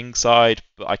castle kingside,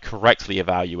 but I correctly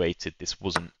evaluated this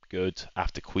wasn't good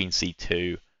after queen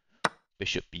c2,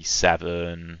 bishop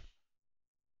b7.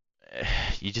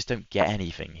 You just don't get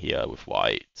anything here with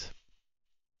white.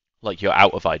 Like, you're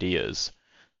out of ideas,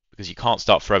 because you can't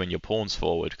start throwing your pawns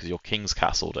forward because your king's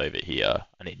castled over here,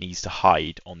 and it needs to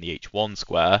hide on the h1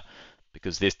 square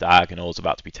because this diagonal is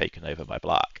about to be taken over by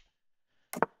black.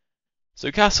 So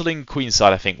castling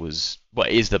queenside I think was, well,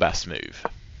 is the best move.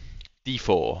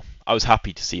 d4, I was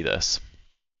happy to see this.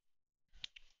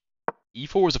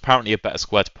 e4 is apparently a better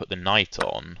square to put the knight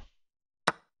on,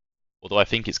 although I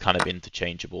think it's kind of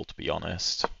interchangeable, to be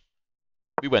honest.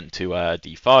 We went to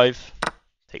d5,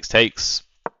 takes,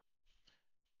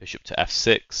 bishop to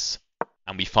f6,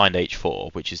 and we find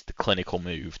h4, which is the clinical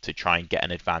move to try and get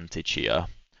an advantage here.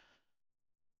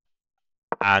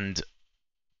 And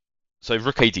so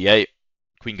rook a d8,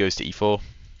 queen goes to e4,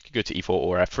 can go to e4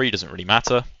 or f3, doesn't really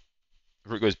matter.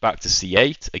 Rook goes back to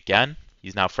c8 again.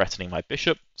 He's now threatening my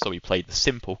bishop, so we played the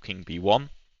simple king b1.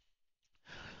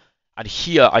 And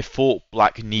here I thought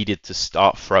black needed to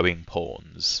start throwing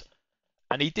pawns.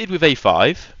 And he did with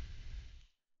a5.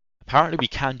 Apparently we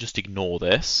can just ignore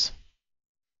this.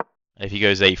 And if he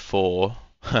goes a4,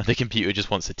 the computer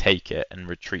just wants to take it and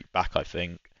retreat back, I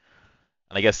think.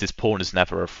 And I guess this pawn is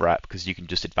never a threat because you can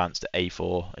just advance to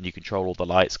a4 and you control all the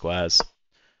light squares.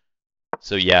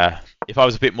 So yeah, if I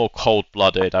was a bit more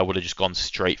cold-blooded, I would have just gone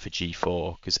straight for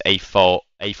g4 because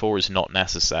a4 is not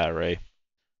necessary.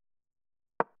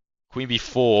 Queen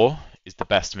b4 is the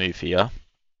best move here.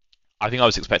 I think I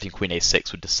was expecting queen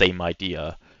a6 with the same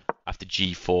idea. After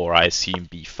g4, I assume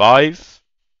b5,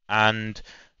 and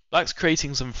black's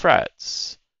creating some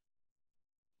threats.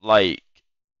 Like,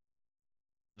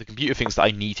 the computer thinks that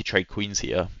I need to trade queens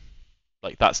here.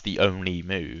 Like, that's the only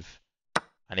move.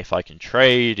 And if I can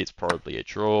trade, it's probably a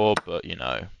draw, but, you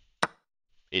know,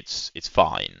 it's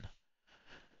fine.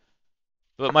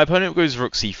 But my opponent goes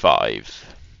rook c5.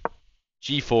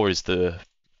 g4 is the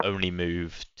only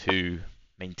move to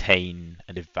maintain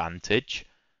an advantage.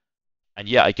 And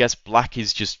yeah, I guess black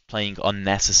is just playing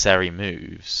unnecessary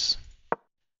moves.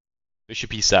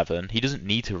 Bishop e7, he doesn't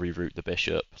need to reroute the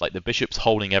bishop. Like, the bishop's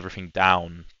holding everything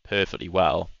down perfectly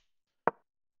well.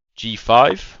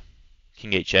 g5,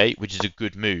 king h8, which is a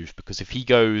good move, because if he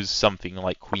goes something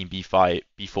like queen b5,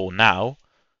 b4 now,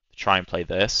 to try and play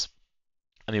this,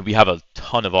 I mean, we have a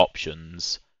ton of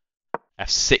options.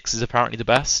 f6 is apparently the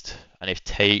best, and if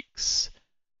takes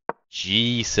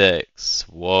g6,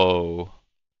 whoa.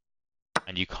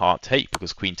 And you can't take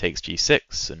because queen takes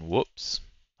g6, and whoops,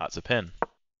 that's a pin.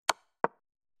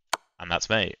 And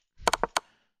that's mate.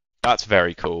 That's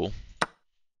very cool.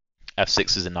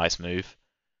 f6 is a nice move.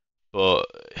 But,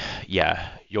 yeah,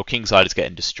 your kingside is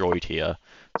getting destroyed here.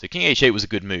 So king h8 was a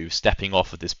good move, stepping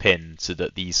off of this pin so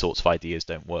that these sorts of ideas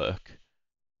don't work.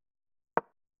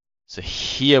 So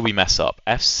here we mess up.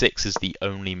 f6 is the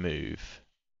only move.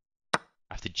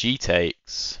 After g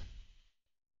takes,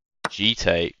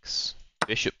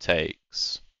 bishop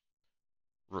takes,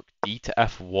 rook d to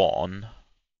f1,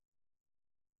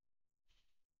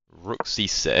 rook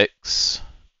c6,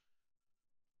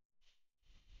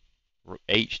 rook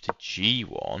h to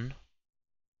g1.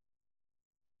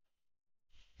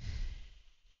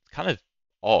 It's kind of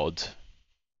odd.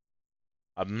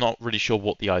 I'm not really sure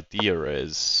what the idea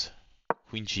is.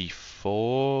 Queen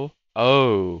g4?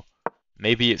 Oh,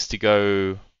 maybe it's to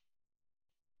go...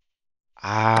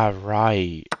 Ah,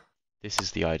 right. This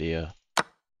is the idea.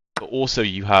 But also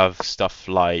you have stuff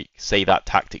like, say that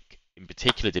tactic in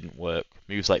particular didn't work,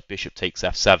 moves like bishop takes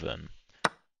f7. And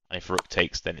if rook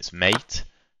takes, then it's mate.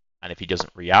 And if he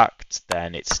doesn't react,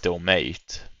 then it's still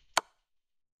mate.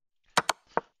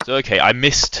 So okay, I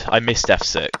missed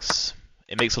f6.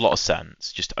 It makes a lot of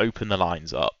sense. Just open the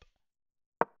lines up.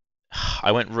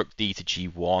 I went rook d to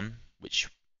g1, which,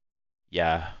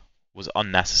 yeah, was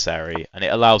unnecessary. And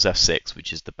it allows f6,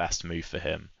 which is the best move for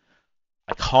him.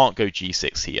 I can't go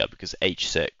g6 here because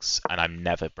h6, and I'm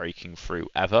never breaking through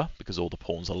ever because all the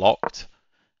pawns are locked.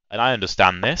 And I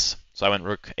understand this, so I went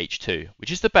rook h2,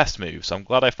 which is the best move, so I'm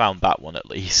glad I found that one at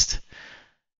least.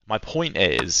 My point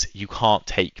is, you can't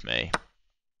take me,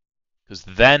 because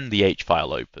then the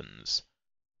h-file opens.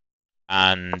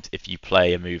 And if you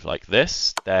play a move like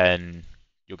this, then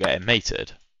you're getting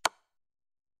mated.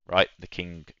 Right? The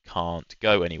king can't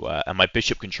go anywhere, and my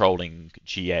bishop controlling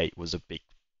g8 was a big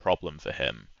problem for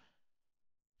him.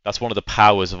 That's one of the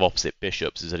powers of opposite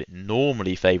bishops, is that it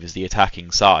normally favours the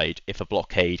attacking side if a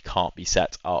blockade can't be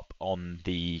set up on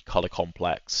the colour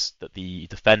complex that the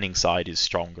defending side is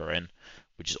stronger in,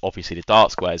 which is obviously the dark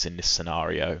squares in this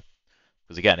scenario.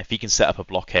 Because again, if he can set up a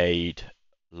blockade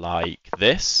like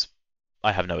this,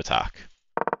 I have no attack.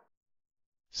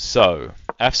 So,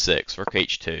 f6, rook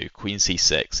h2, queen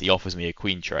c6, he offers me a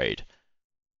queen trade.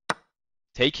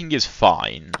 Taking is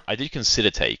fine. I did consider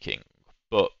taking,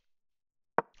 but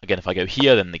again, if I go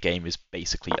here, then the game is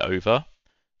basically over,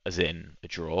 as in a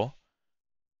draw.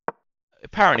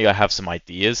 Apparently I have some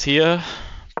ideas here,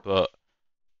 but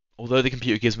although the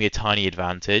computer gives me a tiny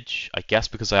advantage, I guess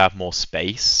because I have more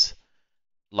space,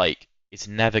 like, it's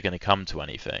never going to come to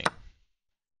anything.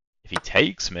 If he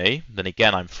takes me, then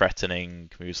again I'm threatening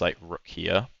moves like rook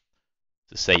here,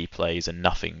 to say he plays a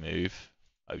nothing move.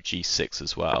 Oh, g6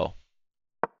 as well.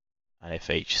 And if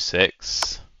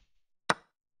h6...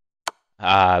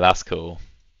 Ah, that's cool.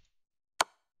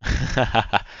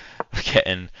 We're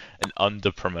getting an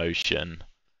under promotion.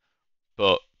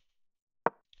 But,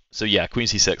 so yeah, queen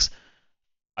c6.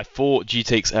 I thought g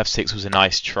takes f6 was a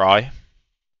nice try.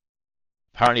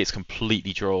 Apparently it's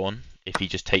completely drawn if he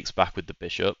just takes back with the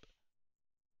bishop.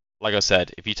 Like I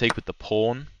said, if you take with the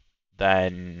pawn,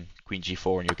 then queen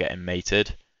g4 and you're getting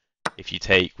mated. if you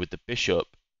take with the bishop,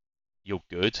 you're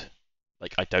good.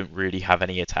 Like, I don't really have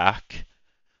any attack.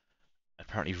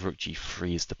 Apparently rook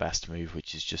g3 is the best move,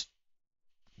 which is just...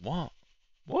 What?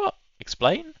 What?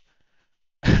 Explain?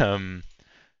 I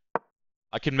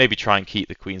can maybe try and keep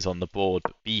the queens on the board,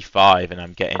 but b5 and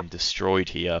I'm getting destroyed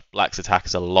here. Black's attack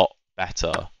is a lot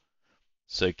better.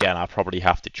 So again, I'll probably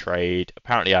have to trade.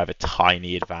 Apparently I have a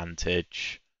tiny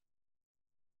advantage.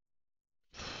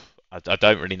 I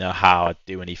don't really know how I'd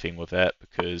do anything with it,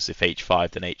 because if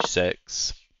h5 then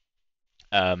h6.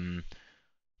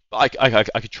 But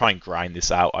I could try and grind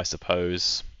this out, I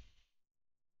suppose.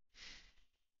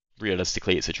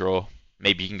 Realistically, it's a draw.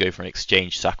 Maybe you can go for an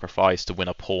exchange sacrifice to win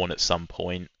a pawn at some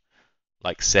point.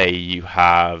 Like, say you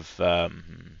have... let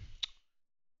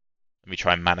me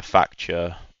try and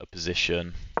manufacture a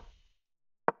position.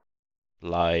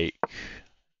 Like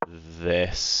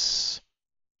this.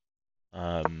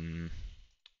 Well,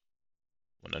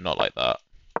 no, not like that.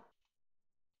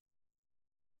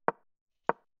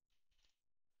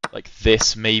 Like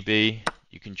this, maybe.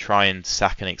 You can try and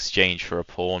sack an exchange for a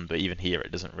pawn, but even here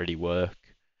it doesn't really work.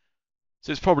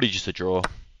 So it's probably just a draw.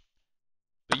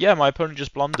 But yeah, my opponent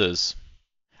just blunders.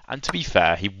 And to be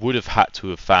fair, he would have had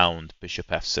to have found bishop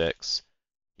f6.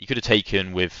 He could have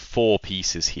taken with 4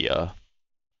 pieces here.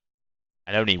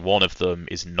 And only one of them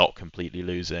is not completely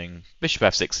losing. Bishop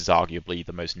f6 is arguably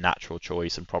the most natural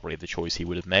choice and probably the choice he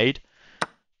would have made.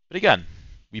 But again,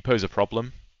 we pose a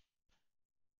problem.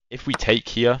 If we take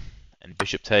here, and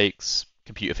bishop takes,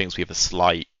 computer thinks we have a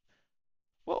slight,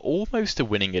 well, almost a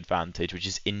winning advantage, which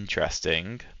is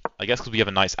interesting. I guess because we have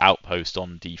a nice outpost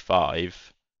on d5.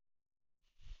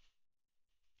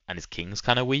 And his king's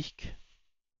kind of weak.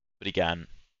 But again,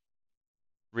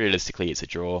 realistically it's a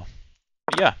draw.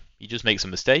 But yeah, he just makes a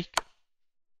mistake.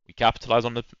 We capitalize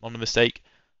on the mistake.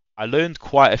 I learned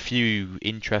quite a few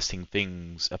interesting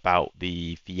things about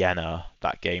the Vienna,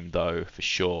 that game though, for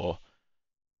sure.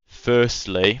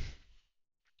 Firstly,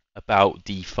 about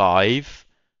d5,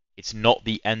 it's not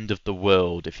the end of the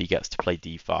world if he gets to play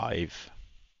d5.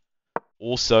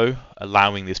 Also,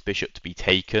 allowing this bishop to be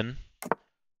taken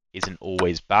isn't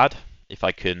always bad. If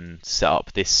I can set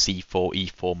up this c4,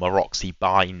 e4, Maroczy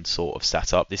bind sort of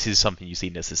setup, this is something you see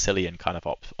in the Sicilian kind of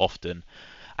often.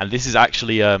 And this is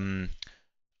actually a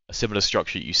similar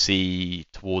structure you see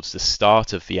towards the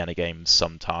start of Vienna games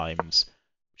sometimes.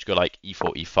 Which go like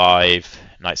e4, e5,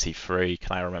 knight c3.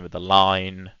 Can I remember the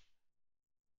line?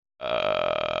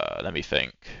 Let me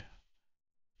think.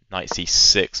 Knight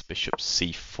c6, bishop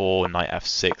c4, knight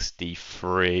f6,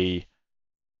 d3.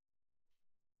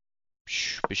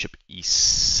 Bishop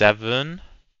e7.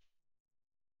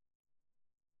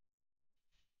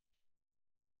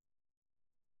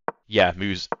 Yeah,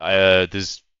 moves.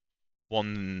 There's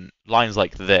lines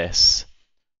like this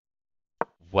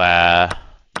where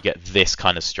you get this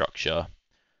kind of structure.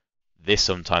 This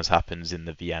sometimes happens in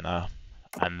the Vienna,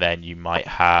 and then you might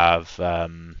have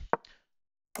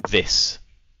this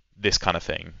kind of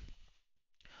thing,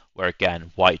 where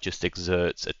again white just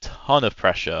exerts a ton of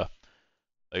pressure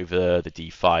over the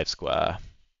d5 square.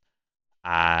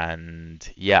 And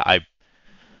yeah,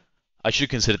 I should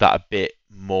consider that a bit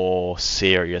more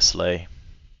seriously,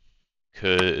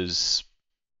 because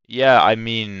yeah, I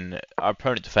mean, our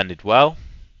opponent defended well.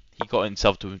 He got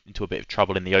himself into a bit of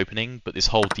trouble in the opening, but this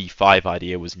whole d5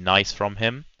 idea was nice from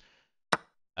him.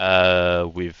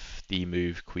 With the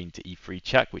move queen to e3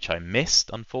 check, which I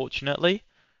missed, unfortunately.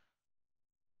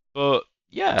 But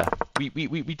yeah,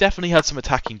 we definitely had some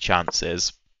attacking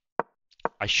chances.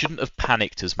 I shouldn't have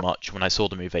panicked as much when I saw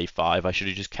the move a5. I should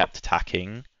have just kept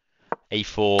attacking.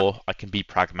 a4, I can be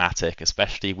pragmatic,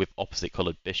 especially with opposite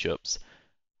coloured bishops.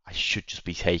 I should just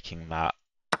be taking that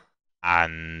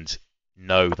and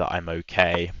know that I'm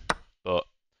okay. But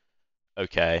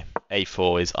okay,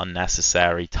 a4 is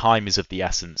unnecessary. Time is of the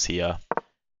essence here.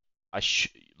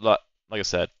 Like I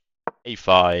said,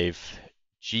 a5,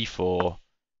 g4.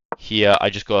 Here, I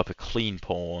just go up a clean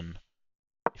pawn.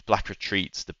 If black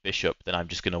retreats the bishop, then I'm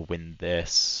just going to win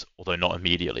this. Although not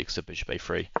immediately, because of bishop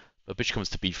a3. But bishop comes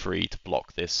to b3 to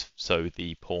block this, so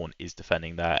the pawn is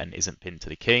defending there and isn't pinned to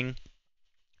the king.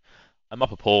 I'm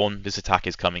up a pawn. This attack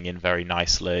is coming in very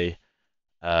nicely.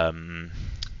 E5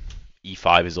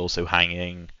 is also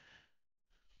hanging.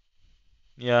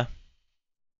 Yeah,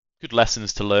 good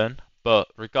lessons to learn. But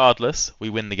regardless, we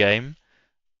win the game.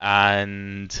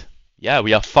 And yeah,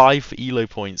 we are 5 ELO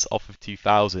points off of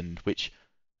 2,000, which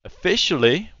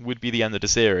officially would be the end of the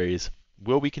series.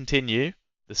 Will we continue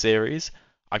the series?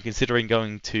 I'm considering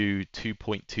going to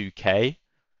 2.2k.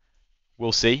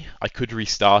 We'll see. I could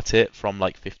restart it from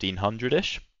like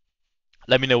 1500-ish.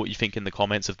 Let me know what you think in the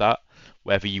comments of that,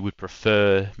 whether you would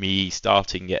prefer me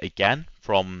starting it again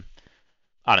from,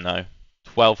 I don't know,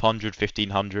 1200,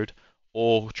 1500,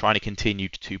 or trying to continue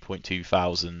to 2.2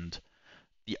 thousand.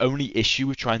 The only issue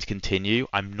with trying to continue,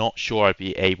 I'm not sure I'd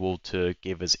be able to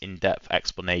give as in-depth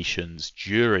explanations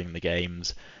during the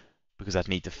games because I'd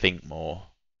need to think more,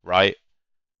 right?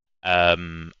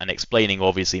 And explaining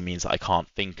obviously means that I can't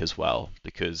think as well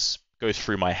because it goes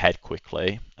through my head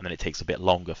quickly and then it takes a bit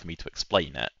longer for me to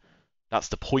explain it. That's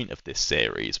the point of this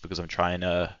series because I'm trying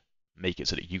to make it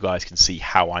so that you guys can see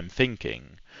how I'm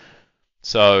thinking.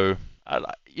 So,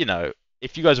 you know,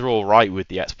 if you guys are all right with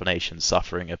the explanation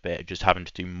suffering a bit, just having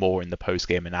to do more in the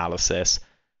post-game analysis,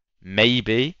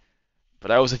 maybe.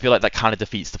 But I also feel like that kind of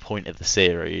defeats the point of the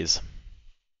series.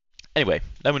 Anyway,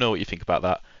 let me know what you think about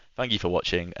that. Thank you for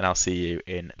watching, and I'll see you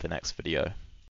in the next video.